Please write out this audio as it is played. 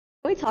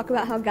we talk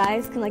about how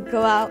guys can like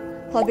go out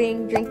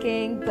clubbing,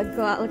 drinking, like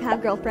go out, like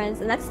have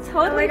girlfriends, and that's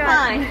totally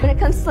fine. When it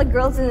comes to like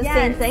girls in the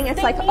same thing,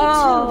 it's like,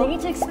 they need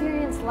to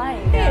experience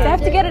life. They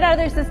have to get it out of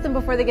their system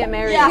before they get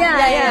married.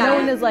 Yeah. No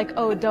one is like,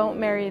 oh, don't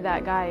marry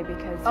that guy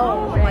because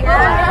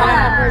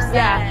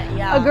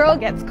a girl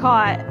gets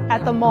caught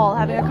at the mall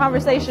having a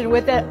conversation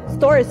with a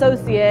store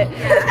associate,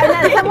 and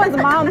then someone's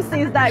mom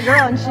sees that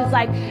girl and she's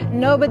like,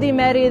 nobody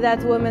marry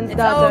that woman's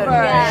daughter.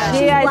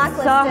 I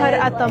saw her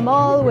at the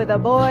mall with a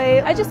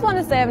boy. I just want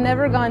to say I've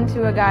never gone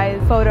to a guy's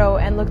photo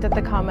and looked at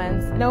the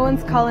comments. No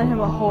one's calling him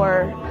a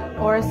whore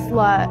or a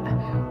slut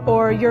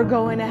or you're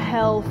going to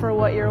hell for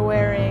what you're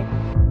wearing.